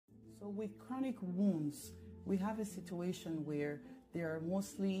with chronic wounds, we have a situation where they are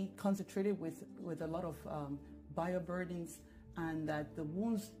mostly concentrated with a lot of bioburdens, and that the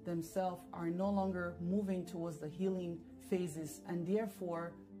wounds themselves are no longer moving towards the healing phases. And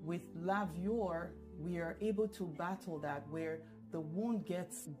therefore, with Lavior, we are able to battle that, where the wound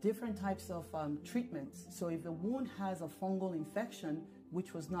gets different types of treatments. So if the wound has a fungal infection,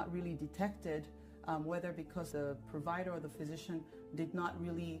 which was not really detected, whether because the provider or the physician did not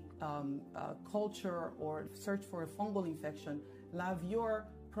really culture or search for a fungal infection, Lavior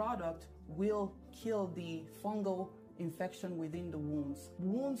product will kill the fungal infection within the wounds.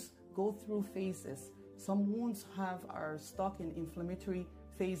 Wounds go through phases. Some wounds are stuck in inflammatory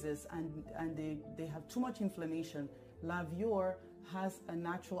phases, and they have too much inflammation. Lavior has a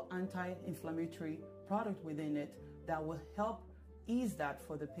natural anti-inflammatory product within it that will help ease that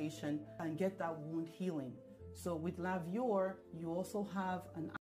for the patient and get that wound healing. So with Lavior, you also have an